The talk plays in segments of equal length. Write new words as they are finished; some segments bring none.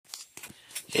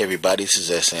Hey everybody, this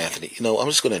is S. Anthony. I'm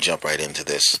just going to jump right into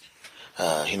this.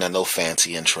 No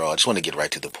fancy intro. I just want to get right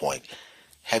to the point.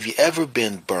 Have you ever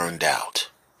been burned out?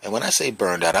 And when I say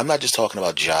burned out, I'm not just talking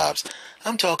about jobs.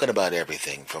 I'm talking about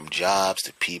everything from jobs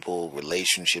to people,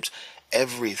 relationships,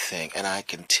 everything. And I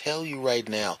can tell you right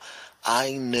now,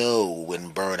 I know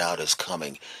when burnout is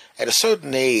coming. At a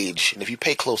certain age, and if you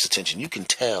pay close attention, you can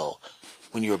tell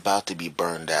when you're about to be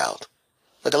burned out.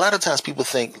 Like a lot of times people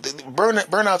think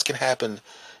burnouts can happen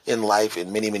in life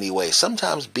in many, many ways.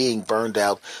 Sometimes being burned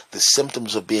out, the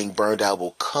symptoms of being burned out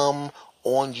will come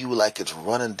on you like it's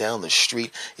running down the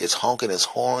street, it's honking his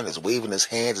horn, it's waving his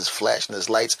hands, it's flashing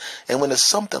his lights. And when it's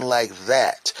something like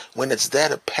that, when it's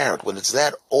that apparent, when it's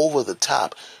that over the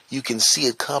top, you can see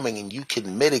it coming and you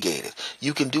can mitigate it.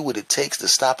 You can do what it takes to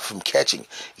stop it from catching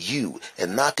you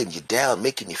and knocking you down,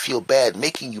 making you feel bad,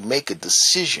 making you make a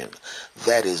decision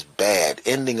that is bad,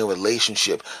 ending a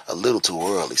relationship a little too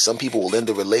early. Some people will end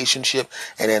a relationship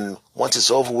and then once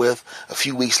it's over with, a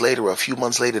few weeks later or a few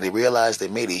months later, they realize they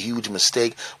made a huge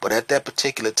mistake. But at that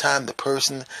particular time, the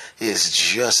person is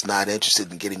just not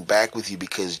interested in getting back with you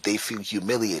because they feel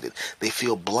humiliated. They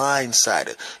feel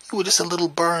blindsided. You were just a little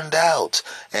burned out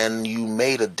and you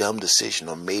made a dumb decision,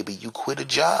 or maybe you quit a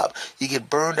job. You get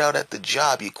burned out at the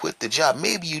job. You quit the job.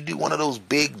 Maybe you do one of those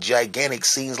big, gigantic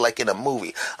scenes like in a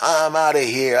movie. I'm out of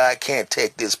here. I can't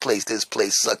take this place. This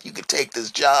place sucks. You can take this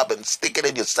job and stick it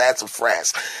in your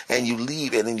sassafras. And you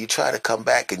leave and then you try to come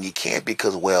back and you can't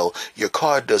because, well, your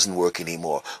card doesn't work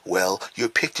anymore. Well, your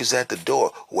picture's at the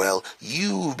door. Well,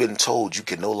 you've been told you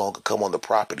can no longer come on the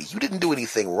property. You didn't do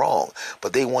anything wrong,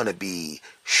 but they want to be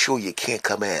sure you can't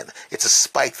come in. It's a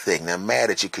spite thing. They're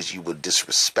mad at you because you were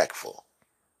disrespectful.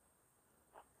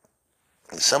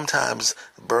 And sometimes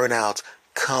burnout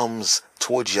comes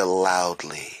towards you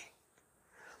loudly.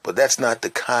 But that's not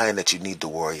the kind that you need to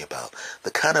worry about.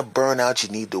 The kind of burnout you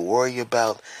need to worry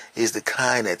about is the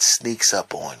kind that sneaks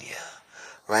up on you,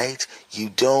 right?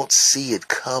 You don't see it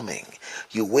coming.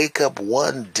 You wake up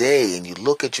one day and you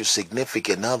look at your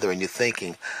significant other and you're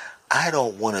thinking, I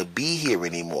don't want to be here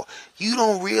anymore. You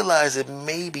don't realize that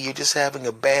maybe you're just having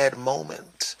a bad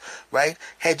moment, right?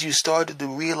 Had you started to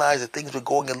realize that things were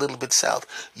going a little bit south,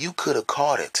 you could have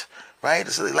caught it. Right?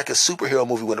 It's like a superhero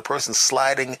movie when a person's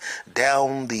sliding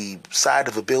down the side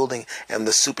of a building and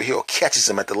the superhero catches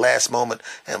them at the last moment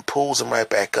and pulls them right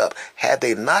back up. Had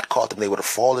they not caught them, they would have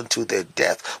fallen to their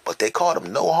death. But they caught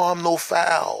them. No harm, no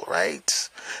foul, right?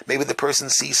 Maybe the person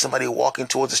sees somebody walking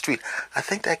towards the street. I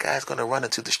think that guy's going to run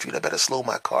into the street. I better slow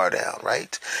my car down,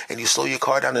 right? And you slow your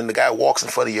car down and the guy walks in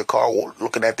front of your car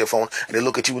looking at their phone and they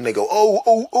look at you and they go, oh,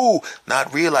 oh, oh,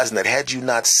 not realizing that had you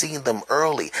not seen them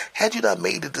early, had you not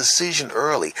made a decision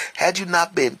early, had you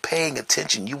not been paying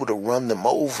attention, you would have run them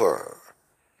over,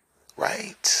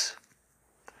 right?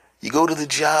 You go to the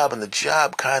job and the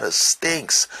job kind of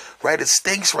stinks, right? It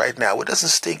stinks right now. It doesn't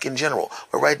stink in general,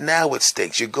 but right now it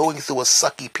stinks. You're going through a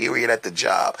sucky period at the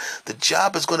job. The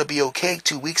job is going to be okay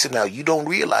 2 weeks from now. You don't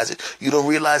realize it. You don't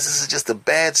realize this is just a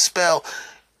bad spell.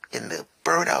 And the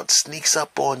burnout sneaks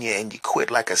up on you and you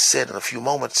quit, like I said a few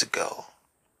moments ago.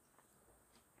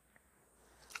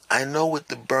 I know what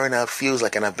the burnout feels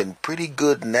like, and I've been pretty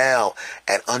good now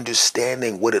at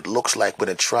understanding what it looks like when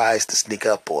it tries to sneak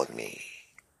up on me.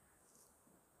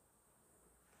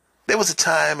 There was a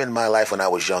time in my life when I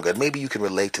was younger, and maybe you can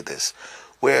relate to this,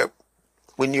 where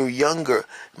when you're younger,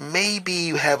 maybe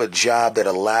you have a job that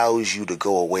allows you to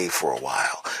go away for a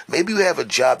while. Maybe you have a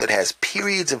job that has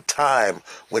periods of time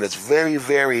when it's very,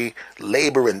 very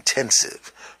labor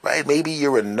intensive, right? Maybe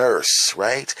you're a nurse,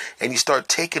 right? And you start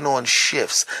taking on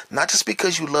shifts, not just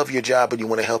because you love your job and you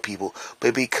want to help people,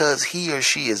 but because he or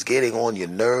she is getting on your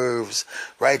nerves,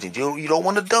 right? And you don't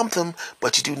want to dump them,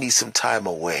 but you do need some time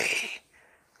away.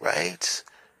 Right?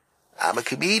 I'm a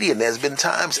comedian. There's been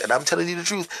times, and I'm telling you the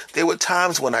truth, there were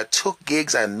times when I took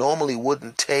gigs I normally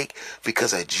wouldn't take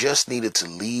because I just needed to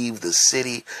leave the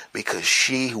city because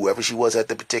she, whoever she was at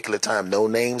the particular time, no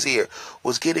names here,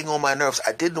 was getting on my nerves.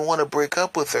 I didn't want to break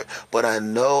up with her, but I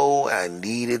know I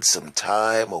needed some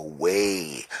time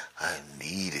away. I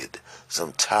needed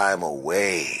some time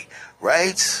away.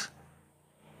 Right?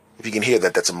 If you can hear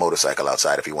that, that's a motorcycle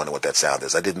outside if you wonder what that sound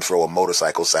is. I didn't throw a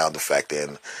motorcycle sound effect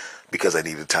in because I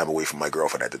needed time away from my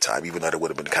girlfriend at the time, even though it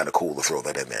would have been kind of cool to throw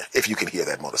that in there. If you can hear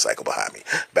that motorcycle behind me.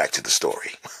 Back to the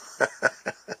story.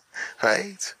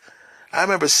 Right? I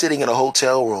remember sitting in a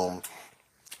hotel room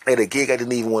at a gig I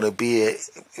didn't even want to be at,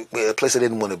 a place I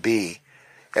didn't want to be,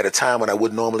 at a time when I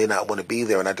would normally not want to be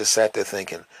there, and I just sat there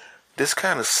thinking, this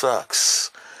kind of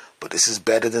sucks. But this is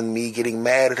better than me getting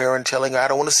mad at her and telling her I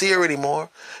don't want to see her anymore.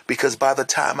 Because by the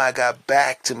time I got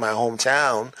back to my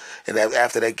hometown, and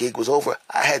after that gig was over,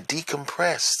 I had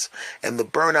decompressed. And the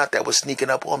burnout that was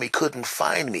sneaking up on me couldn't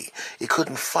find me. It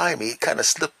couldn't find me. It kind of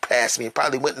slipped past me and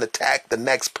probably went and attacked the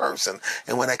next person.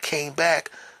 And when I came back,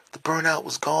 the burnout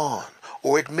was gone.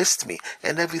 Or it missed me.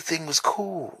 And everything was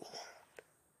cool.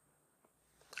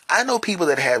 I know people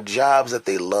that have jobs that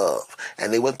they love,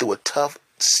 and they went through a tough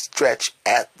stretch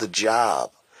at the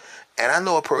job. And I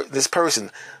know this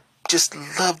person just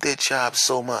loved their job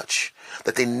so much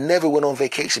that they never went on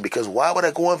vacation, because why would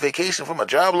I go on vacation from a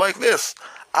job like this?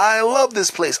 I love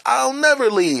this place. I'll never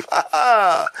leave. Ha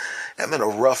ha. And then a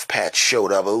rough patch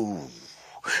showed up. Ooh.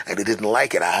 And they didn't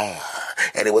like it.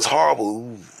 And it was horrible.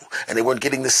 Ooh. And they weren't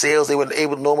getting the sales they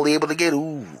were normally able to get.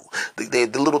 Ooh. The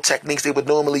little techniques they would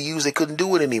normally use, they couldn't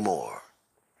do it anymore.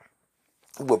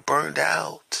 We were burned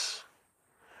out.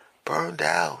 Burned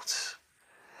out.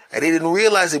 And they didn't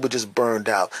realize they were just burned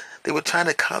out. They were trying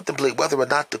to contemplate whether or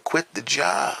not to quit the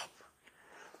job.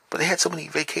 But they had so many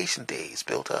vacation days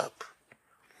built up.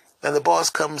 And the boss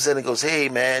comes in and goes, hey,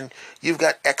 man, you've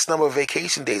got X number of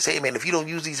vacation days. Hey, man, if you don't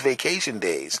use these vacation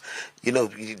days,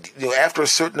 after a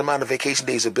certain amount of vacation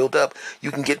days are built up,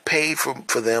 you can get paid for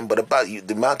them. But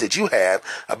the amount that you have,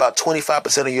 about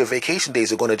 25% of your vacation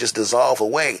days are going to just dissolve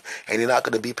away. And you're not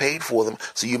going to be paid for them.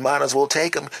 So you might as well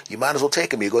take them. You might as well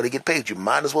take them. You're going to get paid. You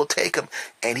might as well take them.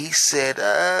 And he said,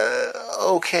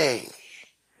 okay.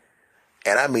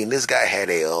 And I mean, this guy had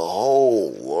a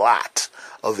whole lot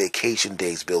of vacation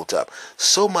days built up.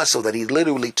 So much so that he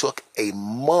literally took a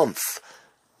month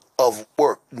of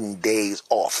working days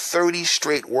off. 30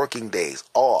 straight working days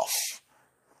off.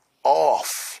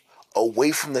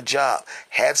 Away from the job.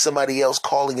 Had somebody else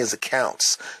calling his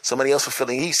accounts. Somebody else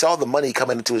fulfilling. He saw the money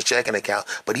coming into his checking account,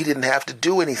 but he didn't have to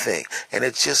do anything. And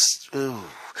it just,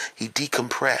 he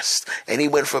decompressed. And he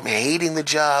went from hating the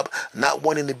job, not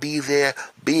wanting to be there,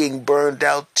 being burned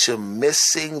out, to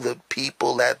missing the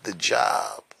people at the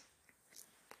job.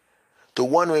 To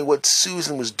wondering what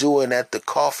Susan was doing at the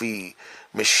coffee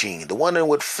machine. To wondering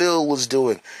what Phil was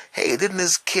doing. Hey, didn't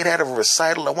this kid have a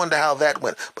recital? I wonder how that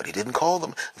went. But he didn't call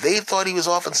them. They thought he was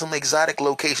off in some exotic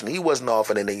location. He wasn't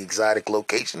off in any exotic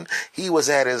location. He was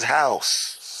at his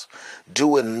house,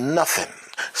 doing nothing,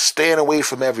 staying away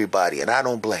from everybody, and I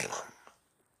don't blame him.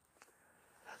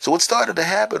 So what started to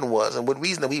happen was, and what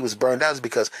reason that he was burned out is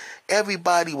because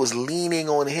everybody was leaning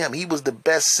on him. He was the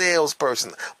best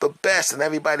salesperson, the best, and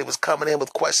everybody was coming in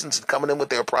with questions and coming in with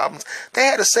their problems. They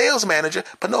had a sales manager,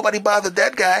 but nobody bothered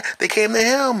that guy. They came to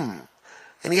him.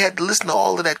 And he had to listen to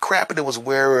all of that crap, and it was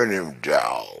wearing him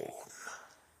down.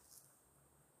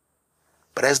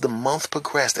 But as the month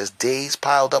progressed, as days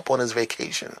piled up on his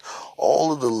vacation,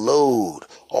 all of the load,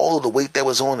 all of the weight that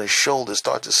was on his shoulders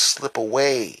started to slip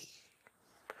away.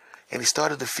 And he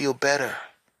started to feel better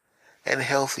and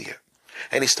healthier.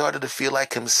 And he started to feel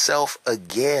like himself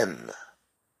again.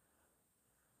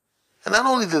 And not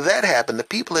only did that happen, the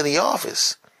people in the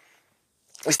office,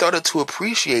 they started to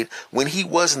appreciate when he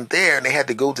wasn't there and they had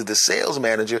to go to the sales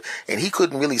manager and he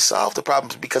couldn't really solve the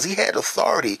problems because he had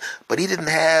authority, but he didn't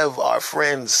have our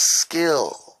friend's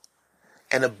skill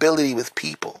and ability with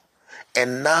people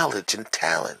and knowledge and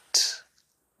talent.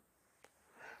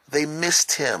 They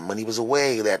missed him when he was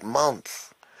away that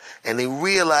month. And they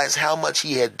realized how much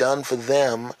he had done for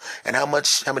them and how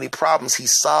many problems he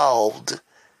solved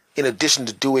in addition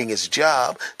to doing his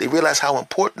job. They realized how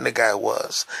important the guy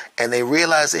was. And they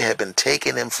realized they had been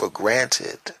taking him for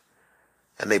granted.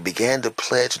 And they began to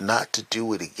pledge not to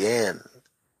do it again.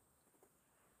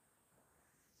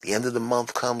 The end of the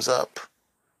month comes up.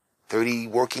 30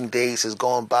 working days has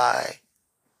gone by.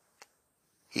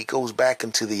 He goes back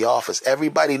into the office.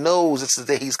 Everybody knows it's the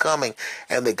day he's coming.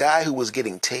 And the guy who was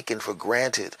getting taken for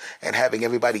granted and having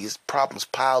everybody's problems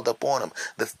piled up on him,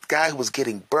 the guy who was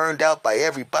getting burned out by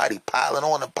everybody, piling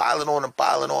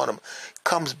on him,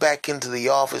 comes back into the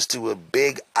office to a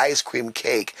big ice cream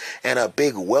cake and a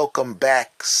big welcome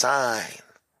back sign.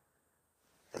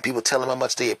 And people tell him how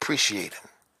much they appreciate him.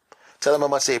 Tell him how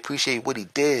much they appreciate what he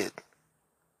did.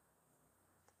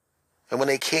 And when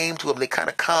they came to him, they kind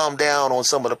of calmed down on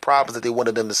some of the problems that they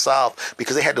wanted them to solve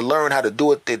because they had to learn how to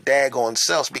do it their daggone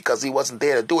selves because he wasn't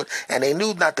there to do it. And they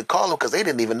knew not to call him because they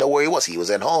didn't even know where he was. He was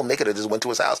at home. They could have just went to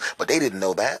his house, but they didn't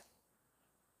know that.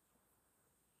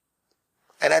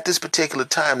 And at this particular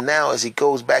time now, as he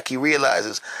goes back, he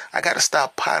realizes, I got to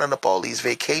stop piling up all these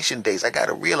vacation days. I got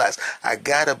to realize I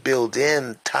got to build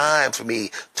in time for me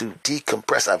to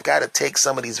decompress. I've got to take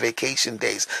some of these vacation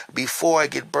days before I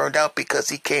get burned out because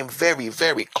he came very,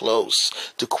 very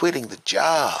close to quitting the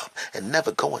job and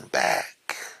never going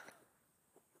back.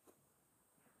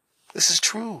 This is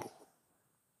true.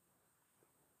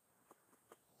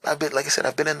 Like I said,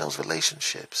 I've been in those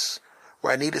relationships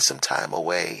where I needed some time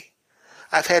away.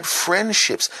 I've had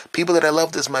friendships, people that I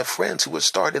loved as my friends who were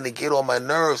starting to get on my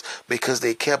nerves because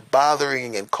they kept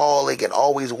bothering and calling and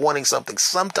always wanting something.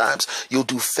 Sometimes you'll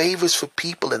do favors for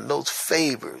people and those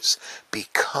favors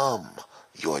become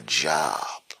your job.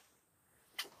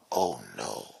 Oh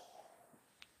no.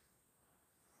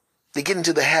 They get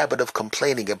into the habit of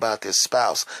complaining about their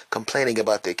spouse, complaining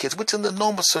about their kids, which in the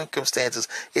normal circumstances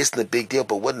isn't a big deal.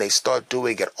 But when they start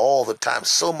doing it all the time,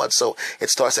 so much so, it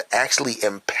starts to actually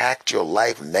impact your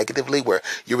life negatively, where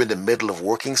you're in the middle of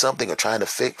working something or trying to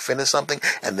finish something,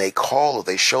 and they call or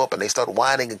they show up and they start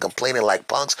whining and complaining like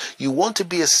punks. You want to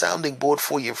be a sounding board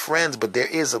for your friends, but there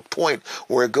is a point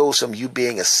where it goes from you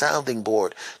being a sounding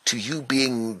board to you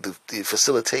being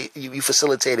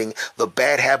facilitating the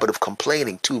bad habit of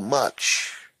complaining too much.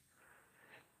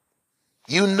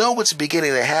 You know what's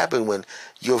beginning to happen when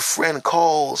your friend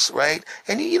calls, right?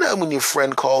 And you know when your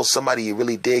friend calls somebody you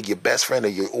really dig, your best friend,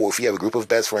 or if you have a group of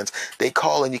best friends, they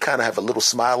call and you kind of have a little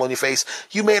smile on your face.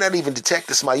 You may not even detect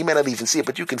the smile, you may not even see it,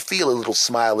 but you can feel a little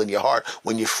smile in your heart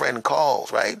when your friend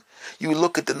calls, right? You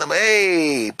look at the number,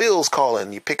 hey, Bill's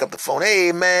calling. You pick up the phone,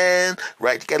 hey, man,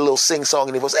 right? You got a little sing-song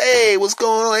in your voice, hey, what's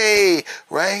going on, hey,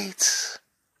 right?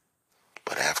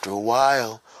 But after a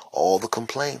while, all the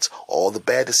complaints, all the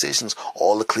bad decisions,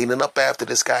 all the cleaning up after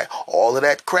this guy, all of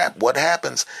that crap, what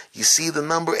happens? You see the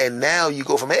number, and now you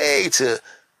go from hey to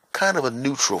kind of a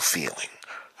neutral feeling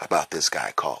about this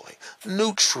guy calling.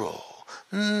 Neutral.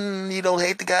 You don't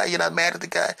hate the guy, you're not mad at the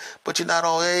guy, but you're not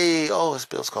all, hey, oh, it's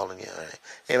Bill's calling you. All right.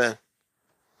 Hey, man.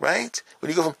 Right? When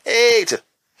you go from hey to,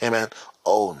 hey, man,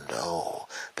 oh, no.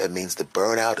 That means the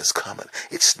burnout is coming.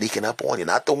 It's sneaking up on you.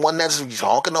 Not the one that's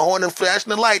honking the horn and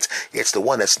flashing the lights. It's the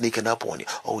one that's sneaking up on you.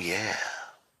 Oh, yeah.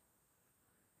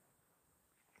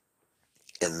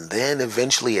 And then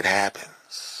eventually it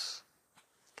happens.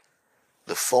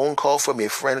 The phone call from your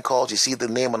friend calls. You see the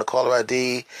name on the caller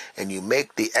ID, and you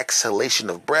make the exhalation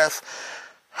of breath.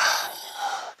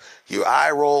 Your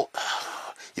eye roll.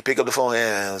 You pick up the phone.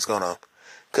 Yeah, what's going on?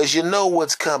 Because you know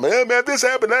what's coming. Hey, man, this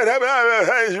happened, that happened,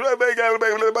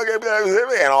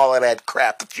 and all of that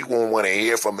crap that you won't want to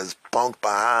hear from his bunk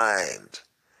behind.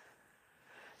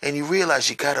 And you realize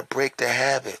you got to break the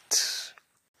habit.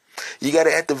 You got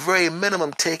to, at the very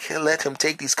minimum, let him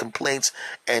take these complaints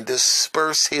and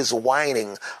disperse his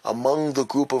whining among the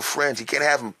group of friends. You can't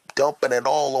have him dumping it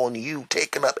all on you,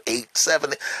 taking up 8,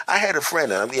 7. I had a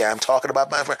friend, I'm talking about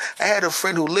my friend. I had a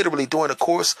friend who literally during the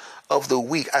course of the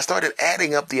week, I started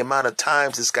adding up the amount of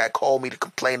times this guy called me to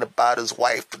complain about his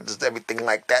wife and just everything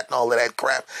like that and all of that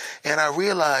crap. And I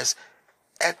realized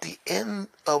at the end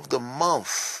of the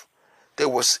month, there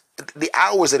was the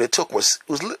hours that it took was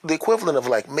the equivalent of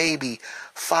like maybe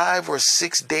 5 or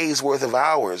 6 days worth of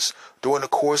hours during the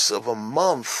course of a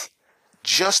month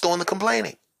just on the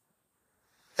complaining.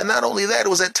 And not only that, it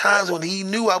was at times when he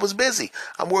knew I was busy.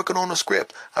 I'm working on a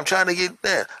script. I'm trying to get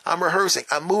there. I'm rehearsing.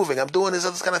 I'm moving. I'm doing this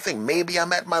other kind of thing. Maybe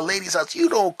I'm at my lady's house. You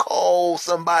don't call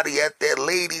somebody at their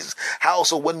lady's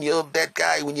house, or when you're that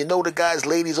guy, when you know the guy's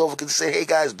lady's over, can say, hey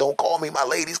guys, don't call me. My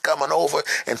lady's coming over,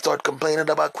 and start complaining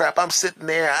about crap. I'm sitting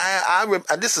there. I'm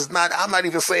not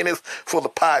even saying this for the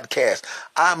podcast.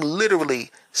 I'm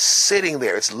literally sitting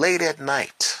there. It's late at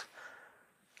night.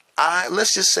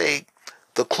 Let's just say,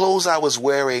 the clothes I was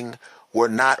wearing were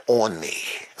not on me,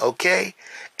 okay?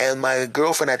 And my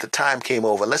girlfriend at the time came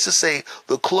over. Let's just say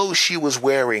the clothes she was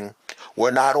wearing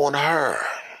were not on her.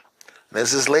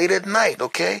 This is late at night,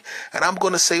 okay? And I'm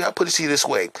going to say, I'll put it to you this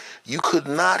way. You could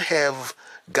not have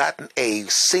gotten a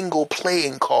single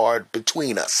playing card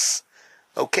between us.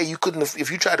 Okay, you couldn't have, if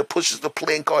you tried to push the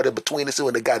playing card in between us, it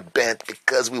would have got bent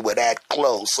because we were that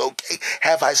close, okay?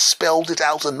 Have I spelled it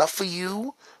out enough for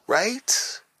you,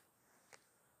 right?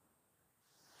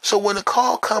 So when a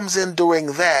call comes in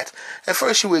during that, at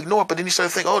first you ignore it, but then you start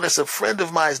to think, oh, that's a friend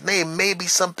of mine's name. Maybe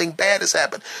something bad has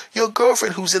happened. Your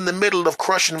girlfriend who's in the middle of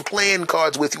crushing playing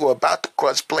cards with you, or about to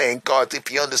crush playing cards, if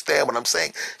you understand what I'm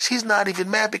saying, she's not even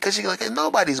mad because she's like, hey,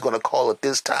 nobody's going to call at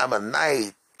this time of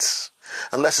night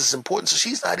unless it's important. So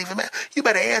she's not even mad. You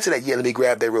better answer that. Yeah, let me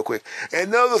grab that real quick.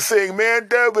 Another thing, man,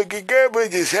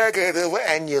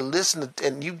 and you listen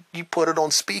and you put it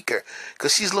on speaker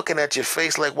because she's looking at your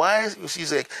face like, why?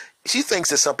 She's like, she thinks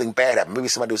there's something bad happened. Maybe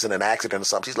somebody was in an accident or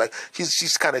something. She's like,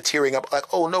 she's kind of tearing up like,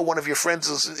 oh no, one of your friends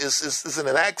is in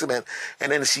an accident.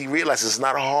 And then she realizes it's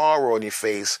not horror on your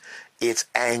face. It's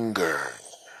anger.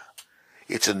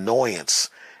 It's annoyance.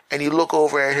 And you look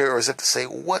over at her as if to say,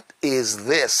 what is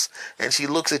this? And she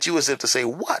looks at you as if to say,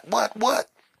 what?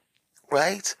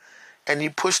 Right? and you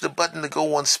push the button to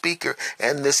go on speaker,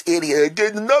 and this idiot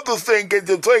did another thing, and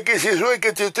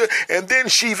then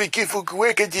she and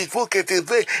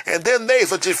then they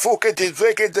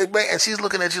and she's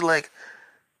looking at you like,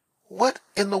 what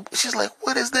in the? She's like,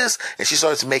 what is this? And she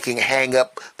starts making hang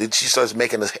up. She starts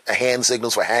making a hand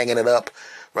signals for hanging it up,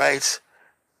 right?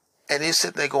 And you're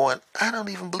sitting there going, I don't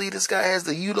even believe this guy has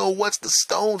the you-know-what's, the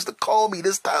stones to call me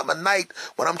this time of night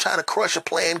when I'm trying to crush a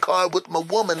playing card with my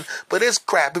woman. But it's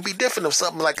crap. It'd be different if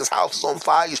something like his house is on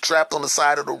fire, he's trapped on the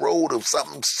side of the road, or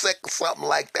something sick, something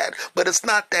like that. But it's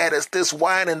not that. It's this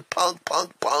whining punk,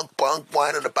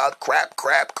 whining about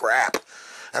crap.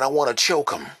 And I want to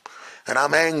choke him. And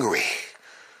I'm angry,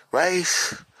 right?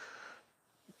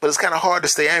 But it's kind of hard to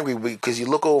stay angry because you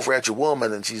look over at your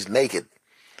woman and she's naked.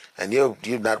 And you're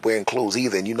not wearing clothes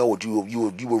either, and you know what you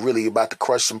were really about to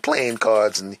crush some playing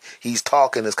cards, and he's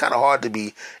talking. It's kind of hard to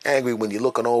be angry when you're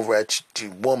looking over at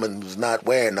your woman who's not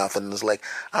wearing nothing. It's like,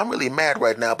 I'm really mad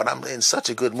right now, but I'm in such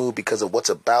a good mood because of what's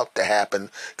about to happen,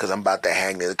 because I'm about to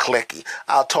hang the clicky.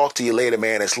 I'll talk to you later,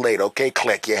 man. It's late, okay?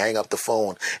 Click. You hang up the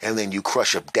phone, and then you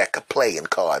crush a deck of playing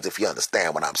cards, if you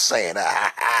understand what I'm saying.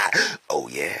 Oh,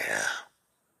 yeah.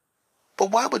 But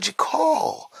why would you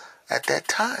call at that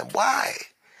time? Why?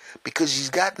 Because he's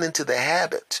gotten into the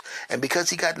habit. And because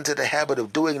he got into the habit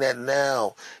of doing that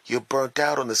now, you're burnt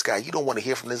out on this guy. You don't want to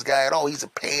hear from this guy at all. He's a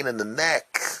pain in the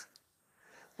neck.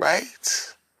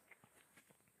 Right?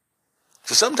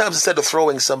 So sometimes instead of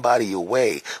throwing somebody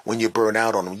away when you burn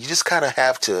out on them, you just kind of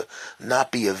have to not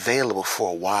be available for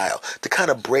a while to kind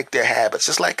of break their habits.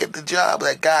 Just like at the job,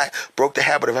 that guy broke the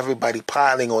habit of everybody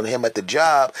piling on him at the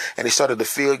job, and he started to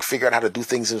figure out how to do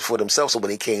things for themselves. So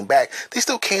when he came back, they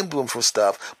still came to him for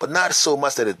stuff, but not so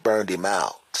much that it burned him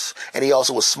out. And he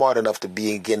also was smart enough to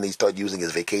he started using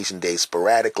his vacation days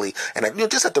sporadically and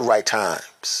just at the right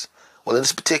times. Well, in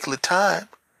this particular time,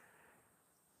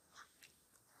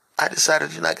 I decided,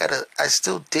 I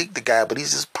still dig the guy, but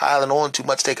he's just piling on too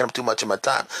much, taking up too much of my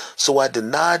time. So I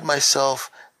denied myself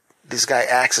this guy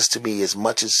access to me as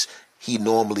much as he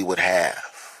normally would have.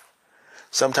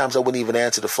 Sometimes I wouldn't even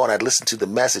answer the phone. I'd listen to the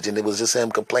message, and it was just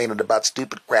him complaining about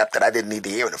stupid crap that I didn't need to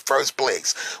hear in the first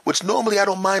place, which normally I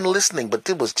don't mind listening, but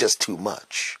it was just too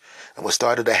much. And what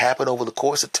started to happen over the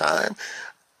course of time,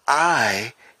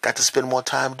 I got to spend more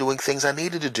time doing things I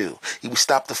needed to do. He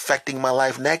stopped affecting my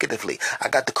life negatively. I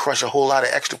got to crush a whole lot of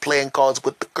extra playing cards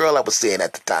with the girl I was seeing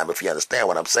at the time, if you understand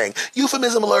what I'm saying.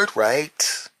 Euphemism alert,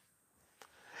 right?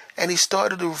 And he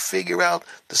started to figure out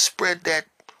to spread that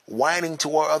whining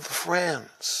to our other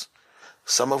friends.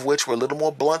 Some of which were a little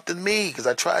more blunt than me, because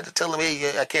I tried to tell him,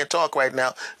 hey, I can't talk right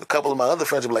now. A couple of my other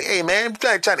friends would be like, hey, man,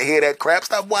 I'm trying to hear that crap.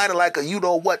 Stop whining like a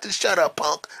you-know-what. Just shut up,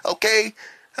 punk. Okay?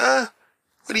 Huh?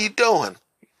 What are you doing?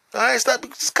 All right, stop.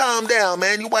 Just calm down,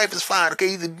 man. Your wife is fine,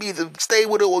 okay? Either stay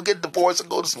with her or get divorced and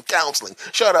go to some counseling.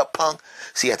 Shut up, punk.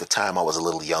 See, at the time, I was a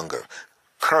little younger.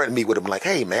 Current me would have been like,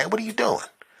 hey, man, what are you doing?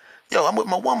 Yo, I'm with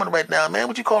my woman right now, man.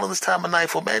 What you calling this time of night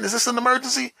for, man? Is this an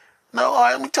emergency? No? All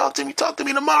right, let me talk to me. Talk to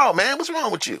me tomorrow, man. What's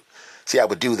wrong with you? See, I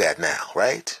would do that now,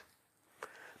 right?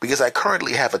 Because I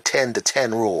currently have a 10 to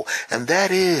 10 rule, and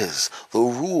that is the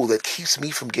rule that keeps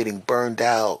me from getting burned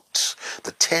out.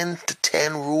 The 10 to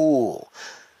 10 rule.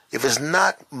 If it's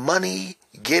not money,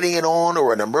 getting it on,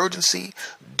 or an emergency,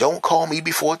 don't call me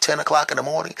before 10 o'clock in the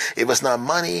morning. If it's not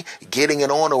money, getting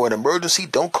it on, or an emergency,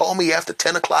 don't call me after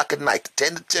 10 o'clock at night. The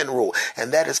 10 to 10 rule.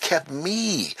 And that has kept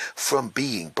me from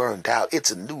being burned out. It's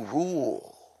a new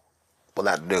rule. Well,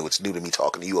 not new. It's new to me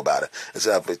talking to you about it.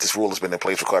 This rule has been in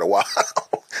place for quite a while,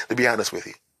 to be honest with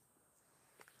you.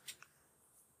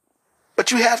 But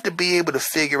you have to be able to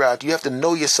figure out, you have to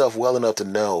know yourself well enough to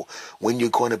know when you're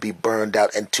going to be burned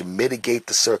out and to mitigate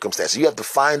the circumstances. You have to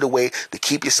find a way to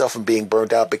keep yourself from being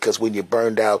burned out, because when you're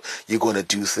burned out, you're going to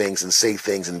do things and say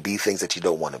things and be things that you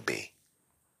don't want to be.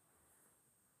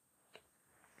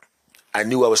 I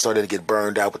knew I was starting to get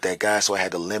burned out with that guy, so I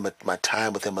had to limit my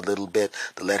time with him a little bit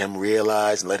to let him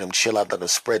realize and let him chill out, let him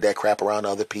spread that crap around to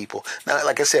other people. Now,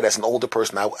 like I said, as an older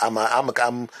person, I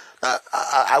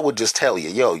would just tell you,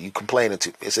 yo, you complaining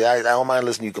too. Say, I don't mind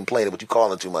listening to you complaining, but you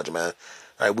calling too much, man.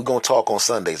 All right, we're going to talk on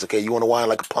Sundays, okay? You want to whine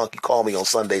like a punk, you call me on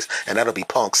Sundays, and that'll be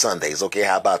Punk Sundays, okay?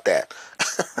 How about that?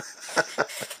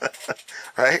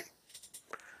 Right?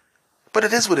 But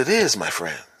it is what it is, my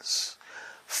friends.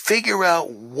 Figure out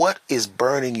what is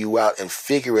burning you out and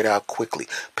figure it out quickly.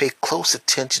 Pay close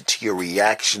attention to your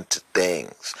reaction to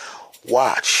things.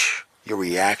 Watch your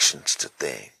reactions to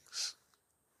things.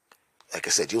 Like I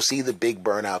said, you'll see the big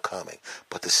burnout coming,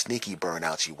 but the sneaky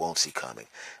burnouts you won't see coming.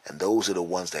 And those are the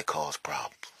ones that cause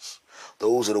problems.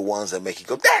 Those are the ones that make you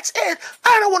go, that's it,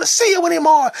 I don't want to see you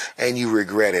anymore. And you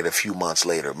regret it a few months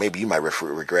later. Maybe you might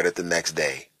regret it the next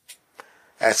day.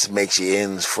 That's what makes you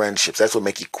end friendships. That's what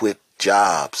makes you quit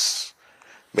jobs.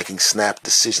 Making snap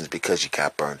decisions because you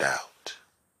got burned out.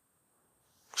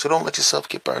 So don't let yourself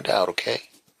get burned out, okay?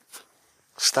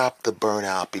 Stop the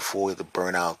burnout before the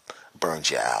burnout burns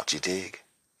you out, you dig?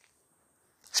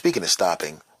 Speaking of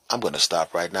stopping, I'm going to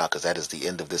stop right now because that is the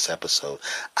end of this episode.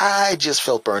 I just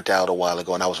felt burnt out a while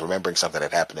ago, and I was remembering something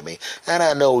that happened to me. And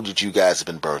I know that you guys have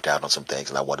been burnt out on some things,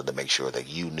 and I wanted to make sure that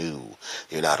you knew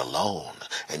you're not alone,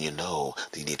 and you know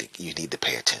that you need to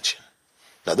pay attention.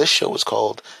 Now, this show is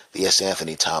called The S.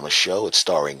 Anthony Thomas Show. It's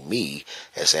starring me,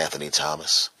 S. Anthony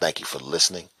Thomas. Thank you for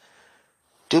listening.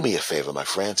 Do me a favor, my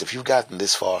friends. If you've gotten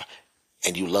this far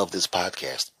and you love this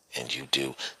podcast, and you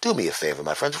do me a favor,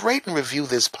 my friends. Rate and review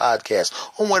this podcast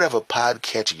on whatever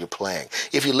podcatcher you're playing.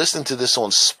 If you're listening to this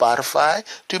on Spotify,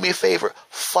 do me a favor.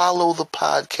 Follow the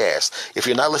podcast. If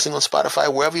you're not listening on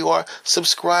Spotify, wherever you are,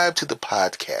 subscribe to the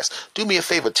podcast. Do me a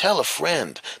favor. Tell a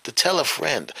friend to tell a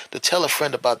friend to tell a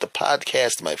friend about the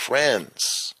podcast, my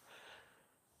friends.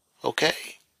 Okay?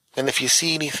 And if you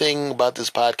see anything about this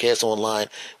podcast online,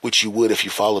 which you would if you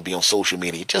follow me on social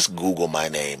media, just Google my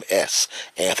name, S.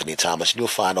 Anthony Thomas. You'll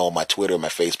find all my Twitter, my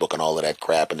Facebook, and all of that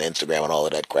crap, and Instagram, and all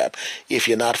of that crap. If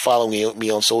you're not following me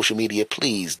on social media,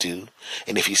 please do.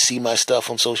 And if you see my stuff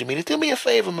on social media, do me a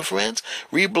favor, my friends.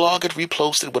 Reblog it,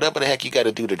 repost it, whatever the heck you got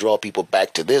to do to draw people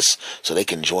back to this so they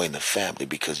can join the family,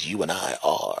 because you and I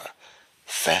are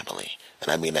family. And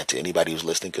I mean that to anybody who's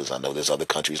listening, because I know there's other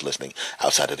countries listening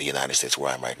outside of the United States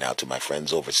where I'm right now. To my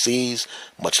friends overseas,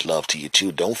 much love to you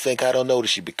too. Don't think I don't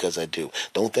notice you, because I do.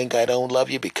 Don't think I don't love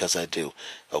you, because I do.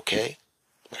 Okay?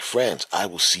 My friends, I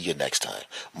will see you next time.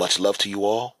 Much love to you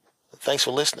all. Thanks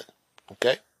for listening.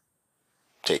 Okay?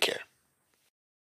 Take care.